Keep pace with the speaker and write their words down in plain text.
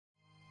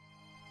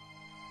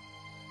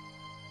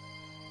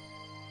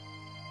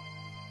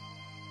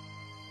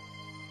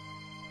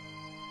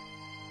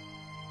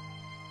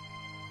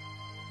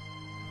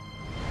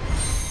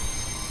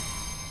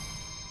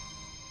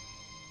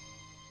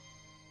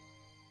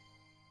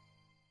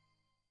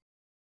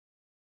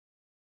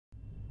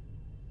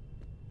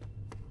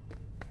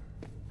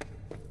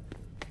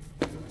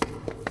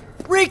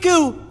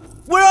Riku!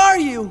 Where are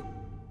you?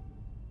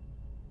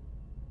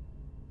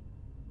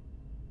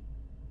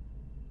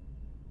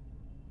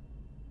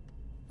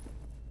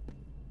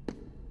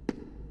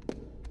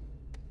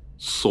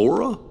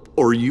 Sora,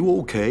 are you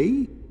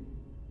okay?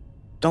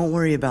 Don't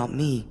worry about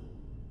me.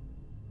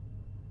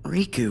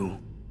 Riku,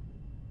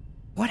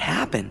 what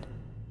happened?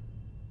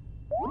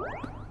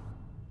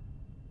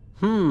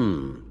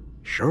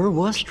 Sure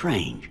was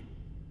strange.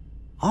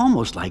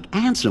 Almost like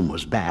Ansem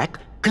was back,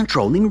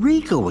 controlling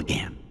Riku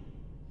again.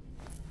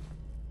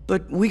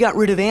 But we got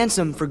rid of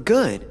Ansem for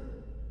good.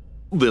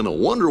 Then I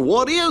wonder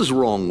what is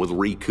wrong with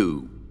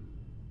Riku.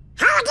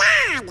 Hold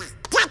on!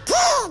 The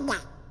kid!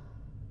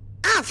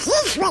 If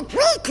he's with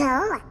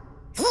Riku,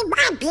 he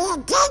might be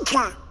in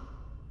danger.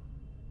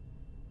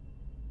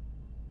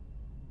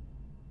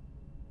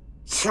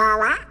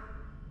 Sora?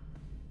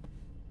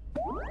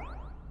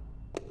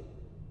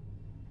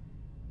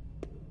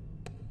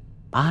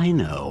 I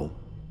know.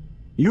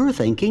 You're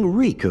thinking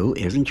Riku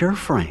isn't your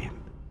friend.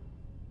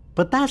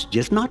 But that's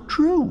just not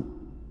true.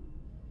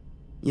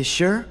 You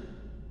sure?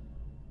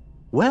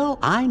 Well,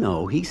 I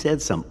know he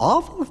said some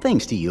awful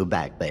things to you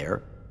back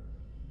there.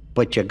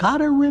 But you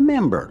gotta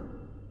remember,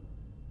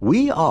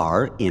 we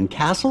are in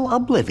Castle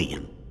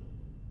Oblivion.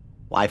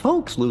 Why,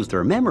 folks lose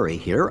their memory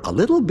here a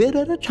little bit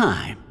at a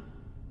time.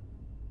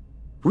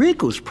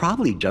 Riku's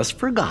probably just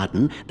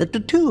forgotten that the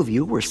two of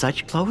you were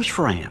such close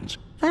friends.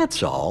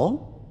 That's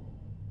all.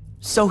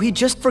 So he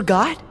just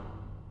forgot?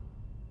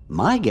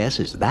 My guess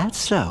is that's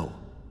so.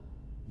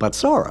 But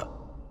Sora,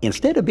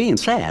 instead of being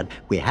sad,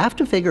 we have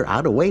to figure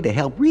out a way to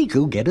help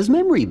Riku get his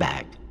memory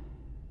back.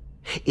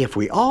 If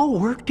we all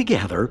work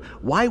together,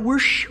 why, we're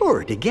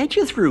sure to get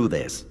you through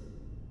this.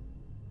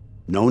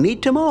 No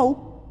need to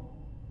mow.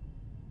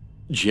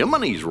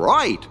 Jiminy's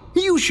right.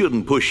 You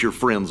shouldn't push your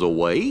friends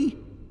away.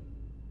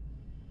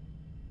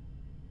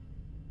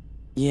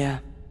 Yeah.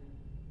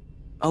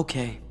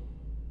 Okay.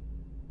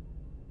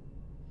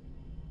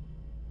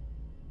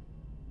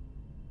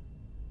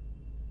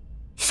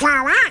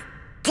 Sora,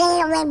 do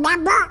you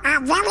remember our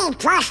very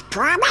first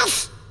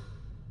promise?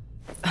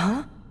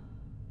 Huh?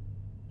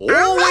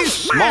 Always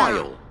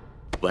smile.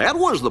 That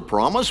was the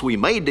promise we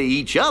made to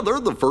each other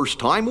the first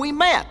time we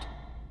met.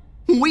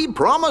 We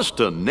promised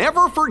to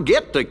never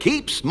forget to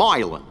keep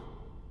smiling.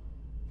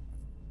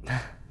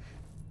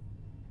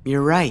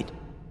 You're right.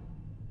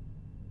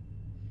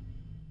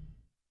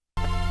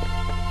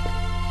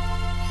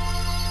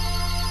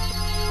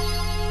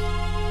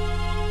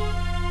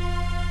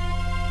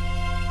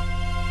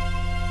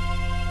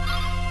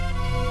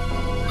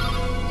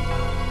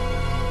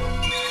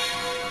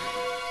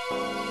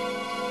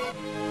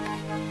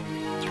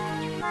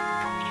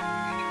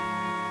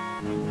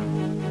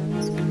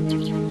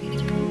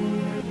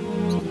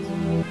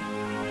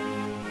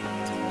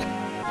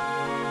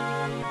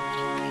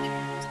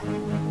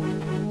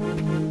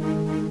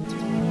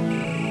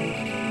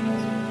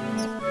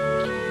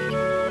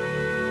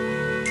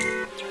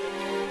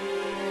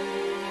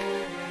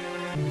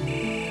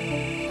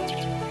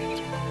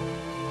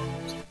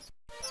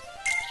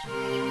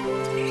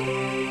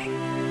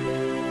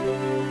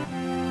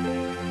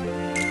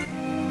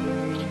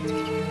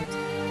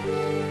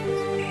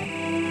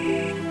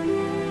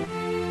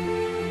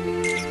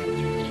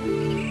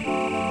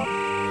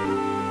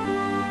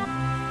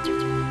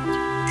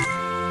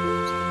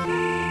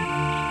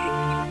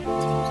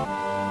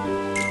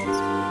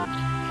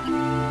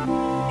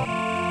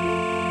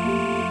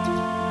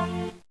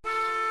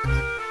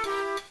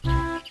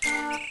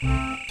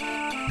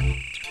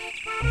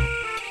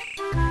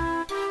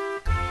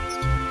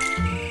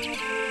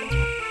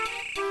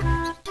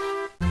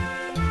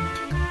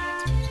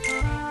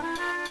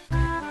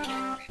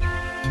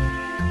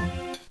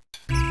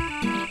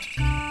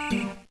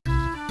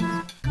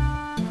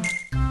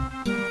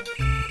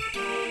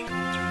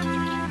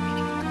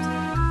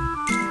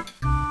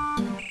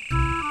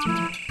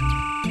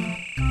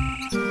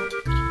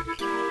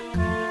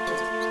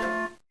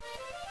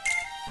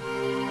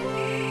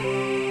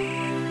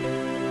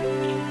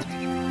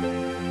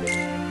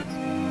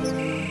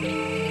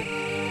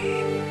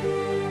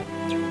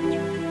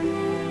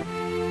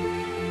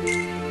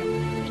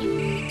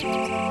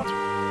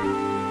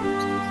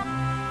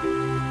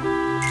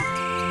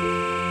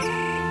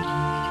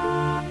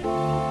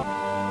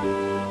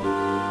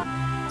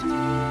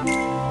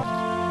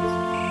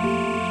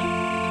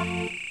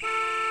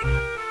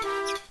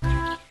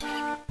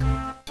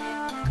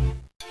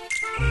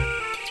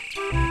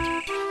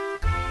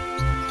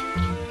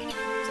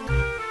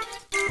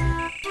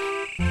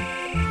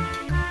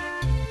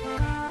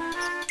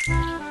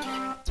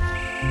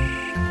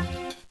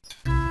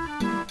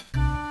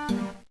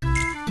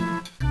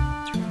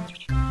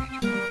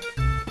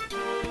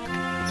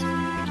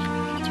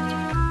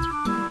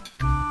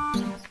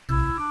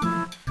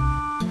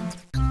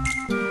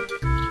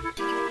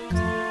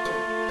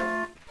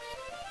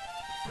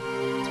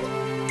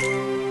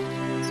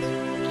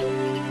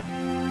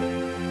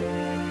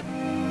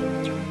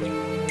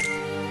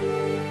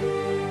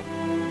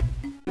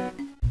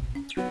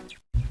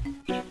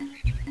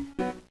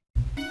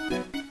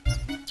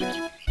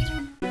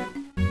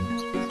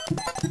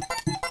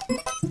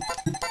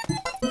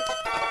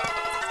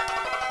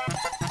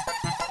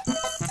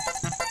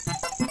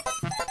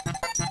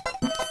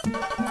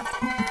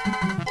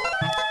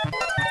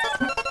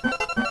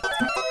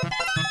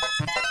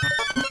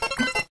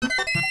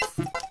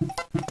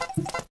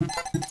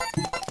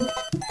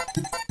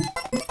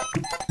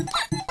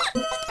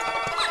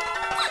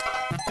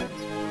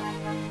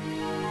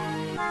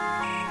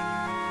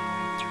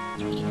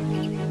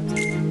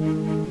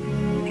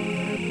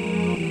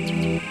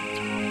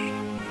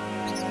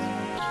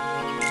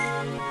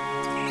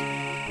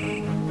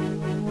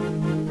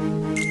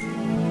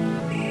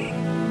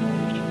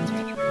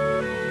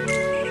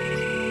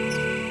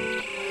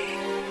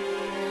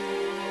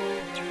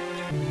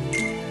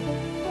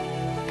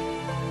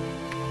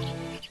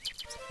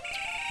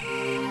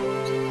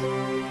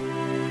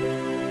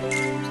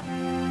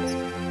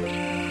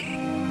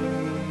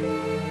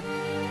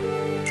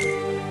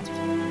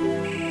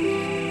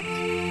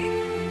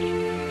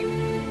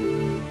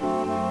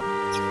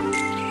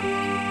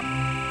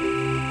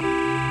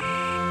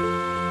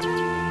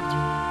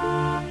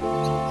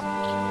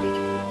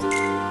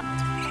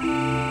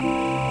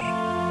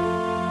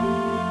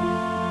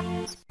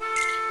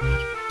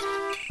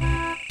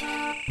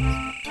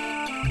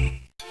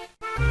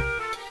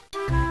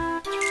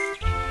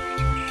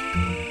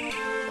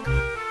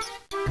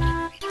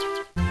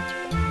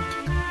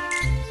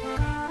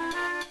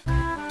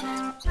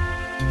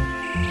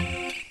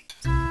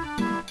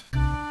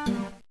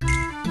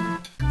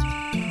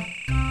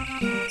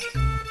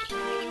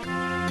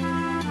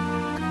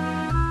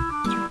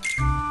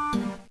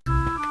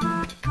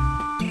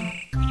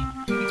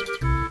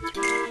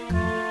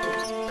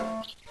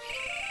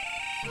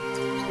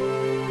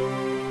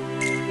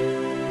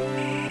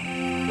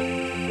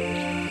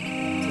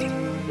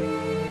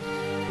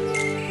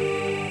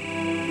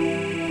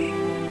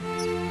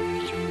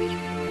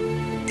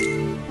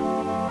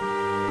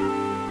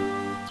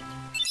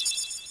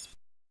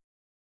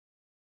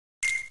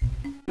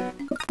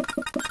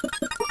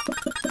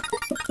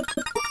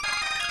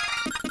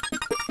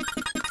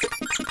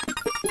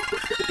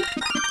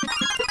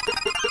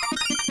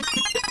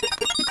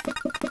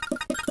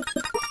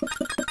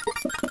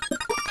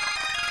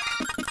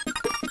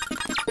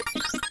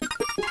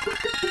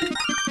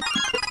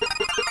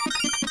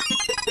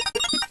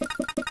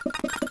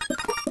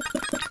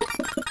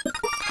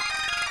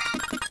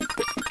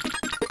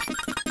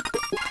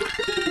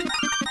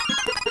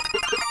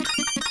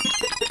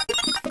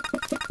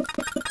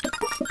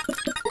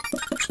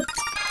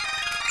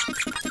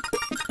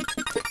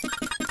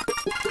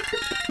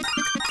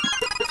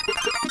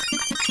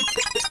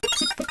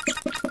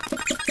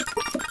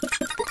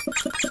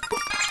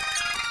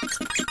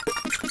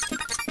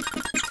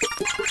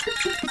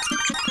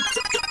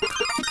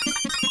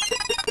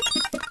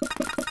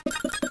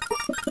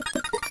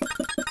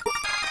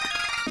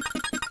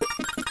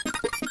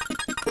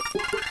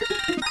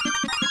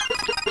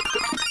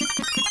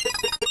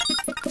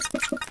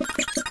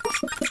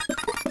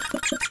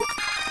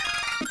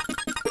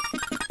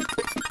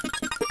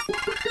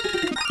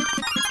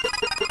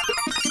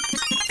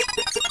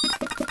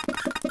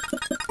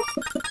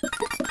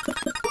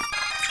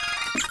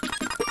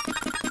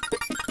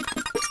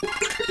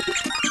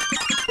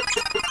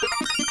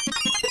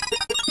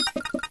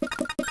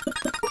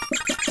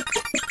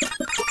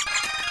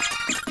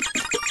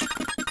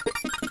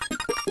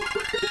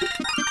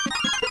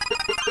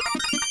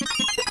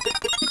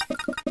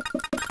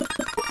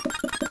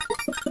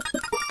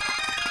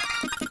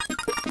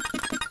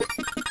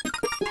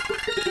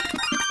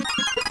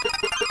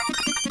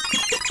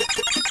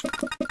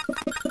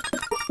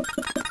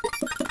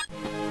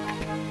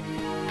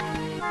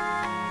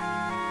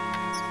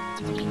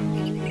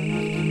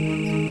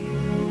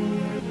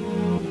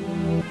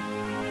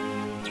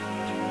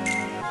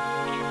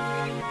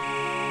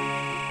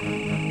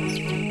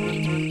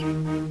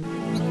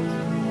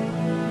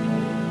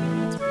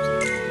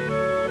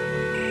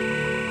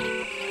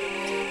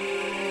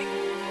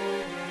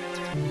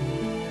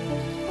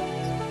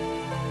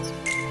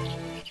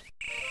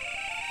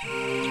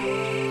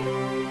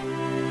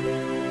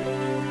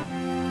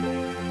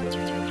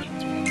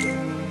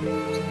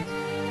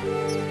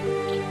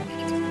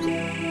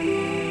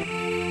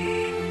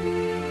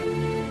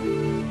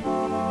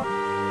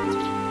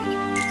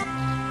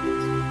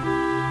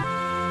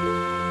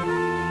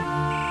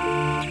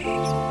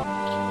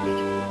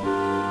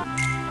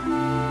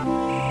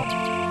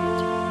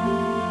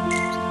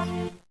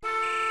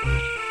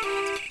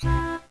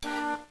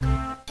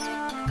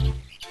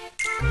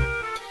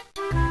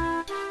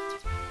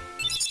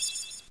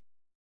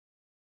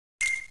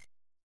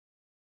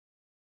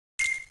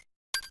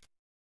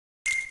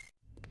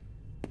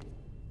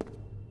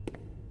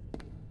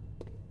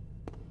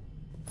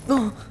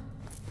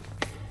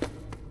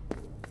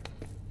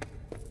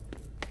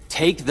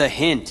 Take the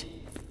hint.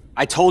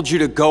 I told you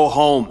to go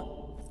home.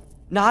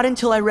 Not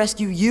until I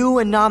rescue you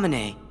and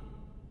Naminé.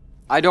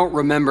 I don't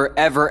remember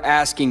ever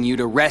asking you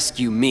to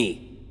rescue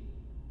me.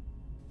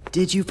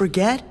 Did you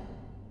forget?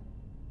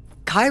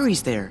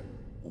 Kyrie's there,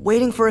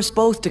 waiting for us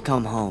both to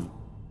come home.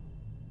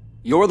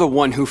 You're the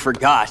one who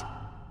forgot.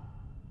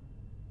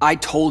 I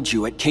told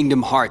you at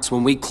Kingdom Hearts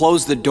when we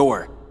closed the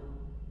door.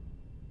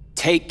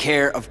 Take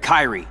care of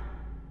Kyrie.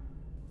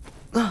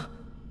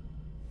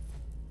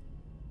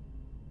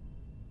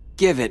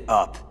 Give it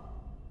up.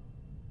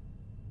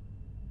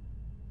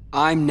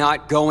 I'm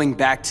not going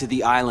back to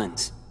the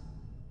islands.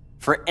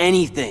 For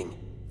anything.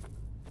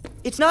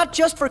 It's not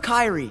just for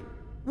Kyrie.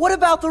 What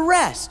about the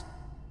rest?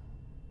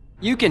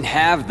 You can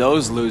have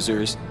those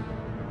losers.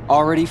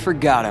 Already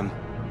forgot him.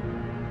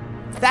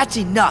 That's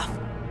enough.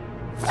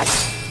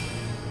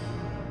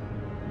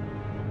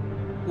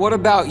 What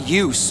about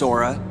you,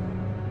 Sora?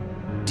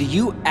 Do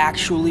you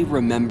actually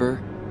remember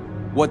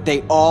what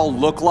they all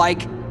look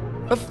like?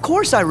 Of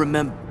course I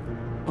remember.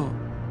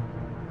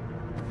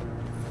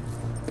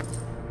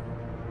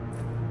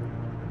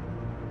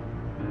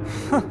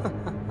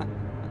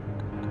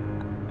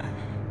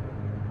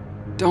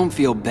 Don't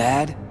feel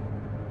bad.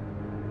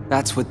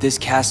 That's what this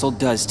castle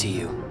does to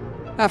you,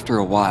 after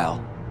a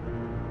while.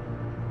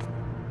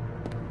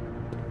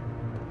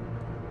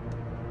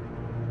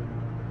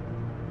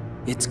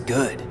 It's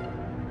good.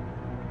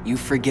 You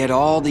forget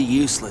all the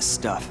useless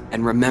stuff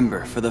and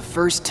remember for the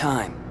first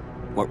time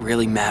what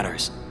really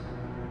matters.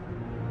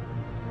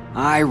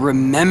 I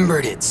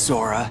remembered it,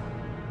 Sora.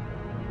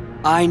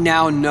 I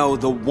now know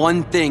the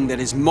one thing that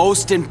is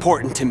most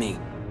important to me.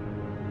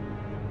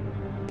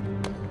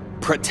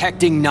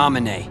 Protecting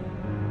Naminé.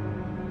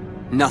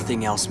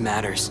 Nothing else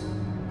matters.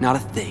 Not a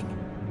thing.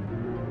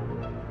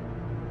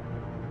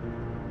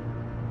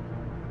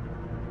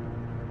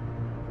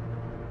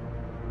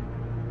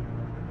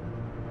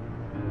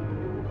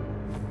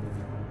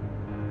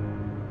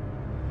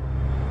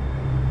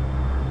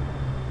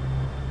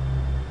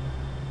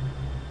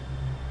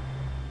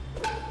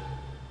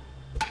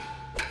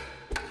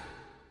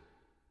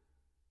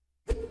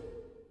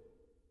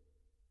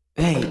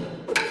 Hey,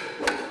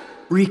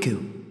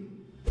 Riku.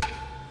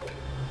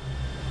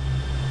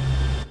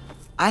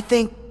 I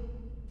think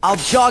I'll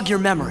jog your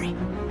memory.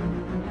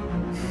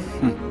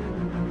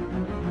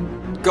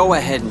 Go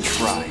ahead and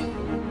try.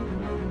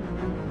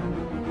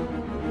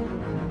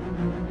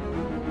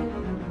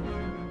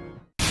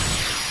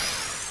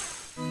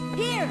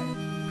 Here!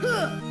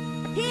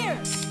 Here!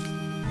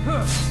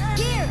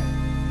 Here!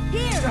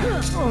 Here!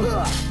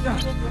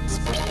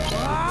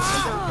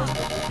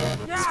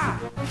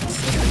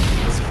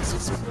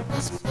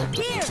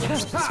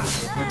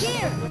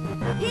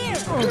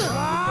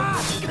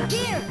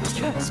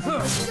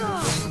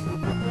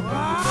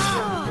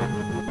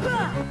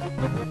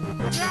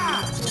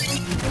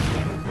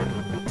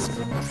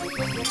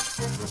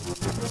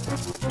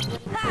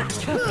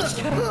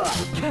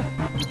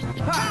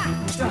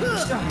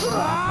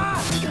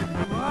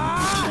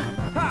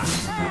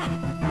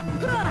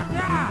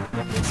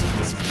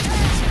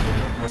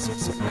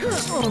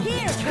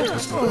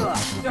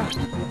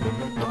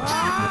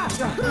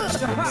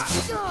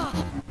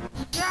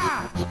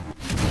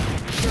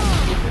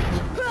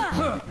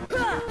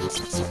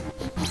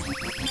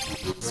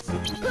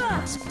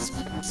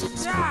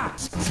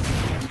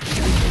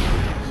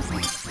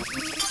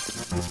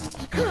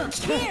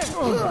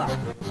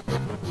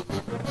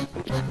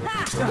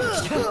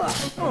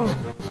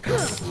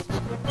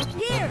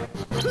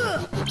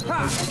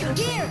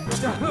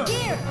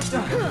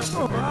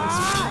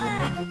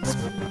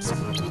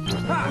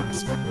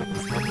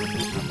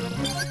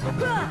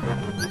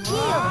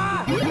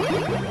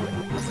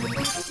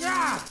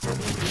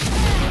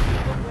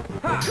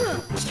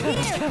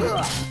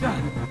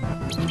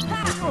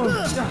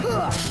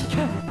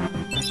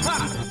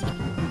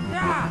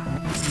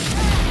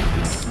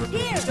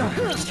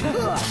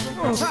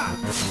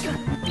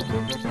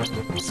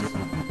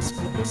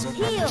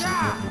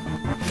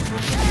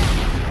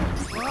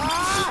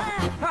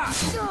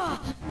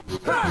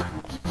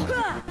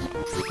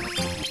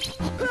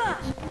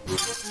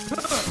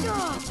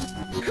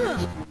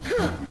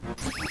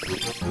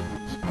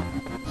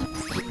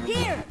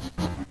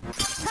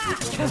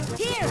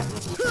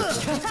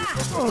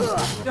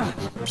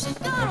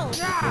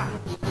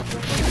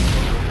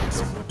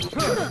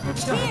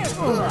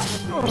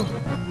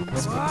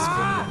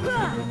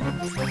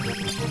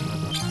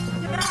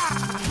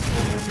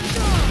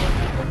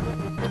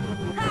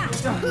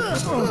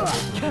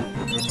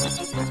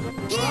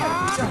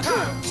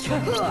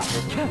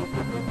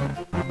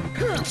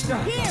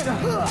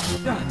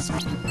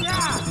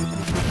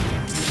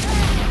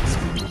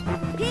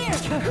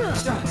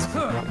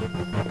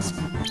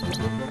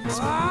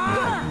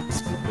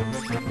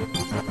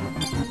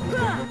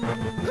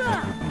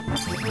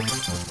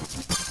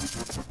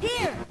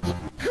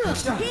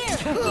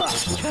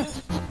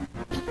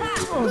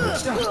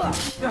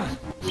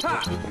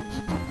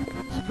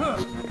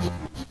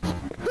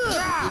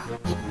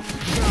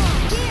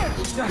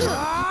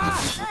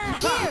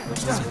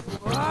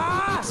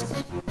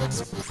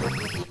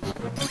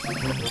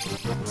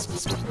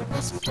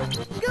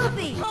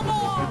 Goofy! Come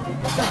on!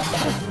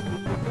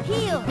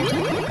 Heal!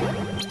 Here!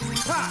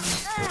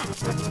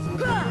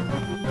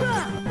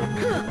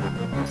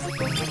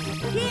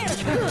 Here!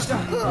 Gotcha!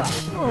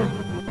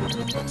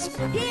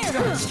 Here!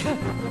 Here!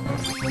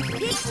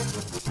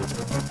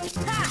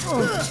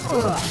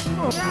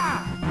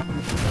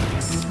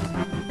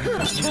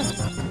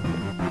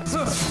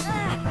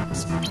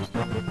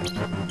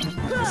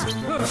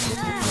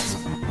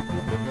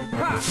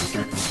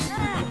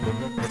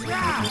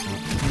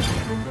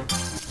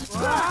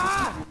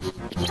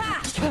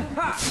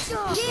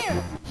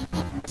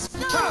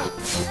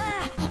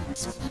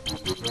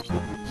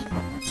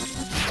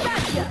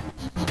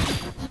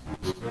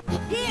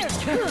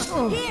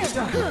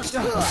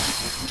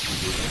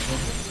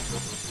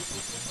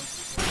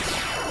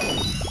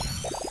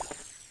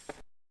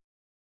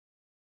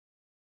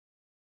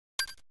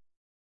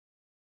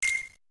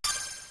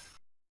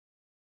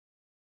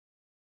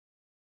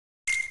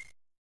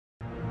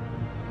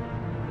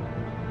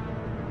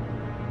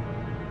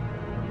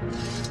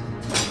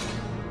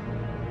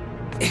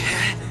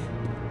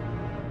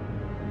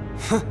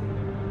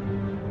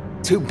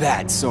 Too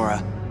bad,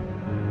 Sora.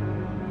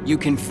 You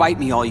can fight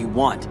me all you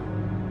want,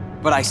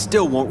 but I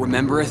still won't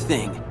remember a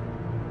thing.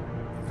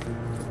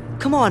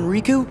 Come on,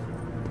 Riku.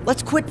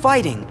 Let's quit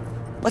fighting.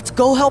 Let's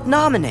go help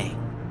Naminé.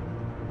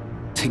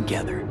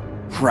 Together,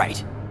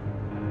 right.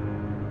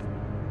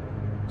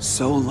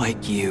 So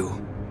like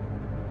you.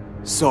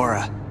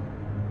 Sora,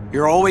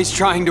 you're always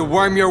trying to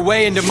worm your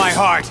way into my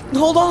heart!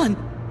 Hold on!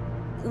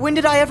 When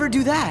did I ever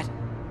do that?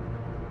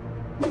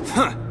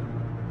 Huh.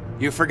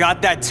 You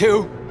forgot that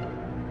too?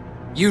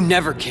 You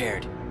never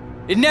cared.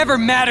 It never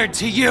mattered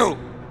to you!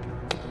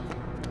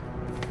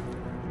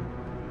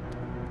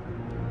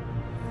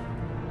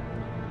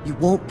 You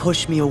won't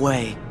push me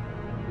away.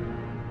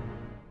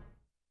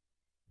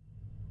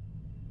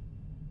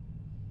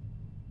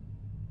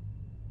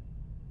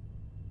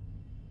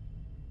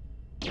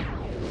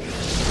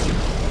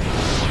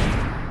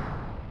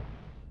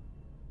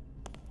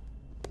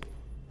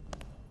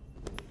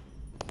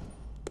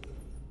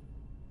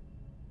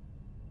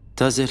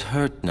 Does it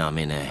hurt,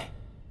 Naminé?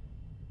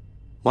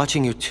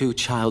 Watching your two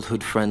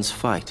childhood friends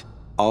fight,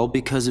 all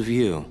because of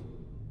you.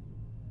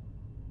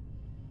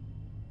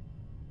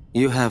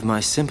 You have my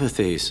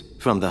sympathies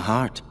from the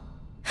heart.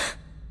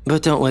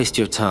 But don't waste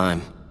your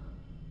time.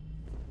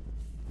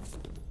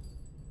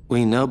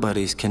 We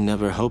nobodies can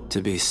never hope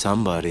to be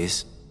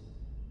somebodies.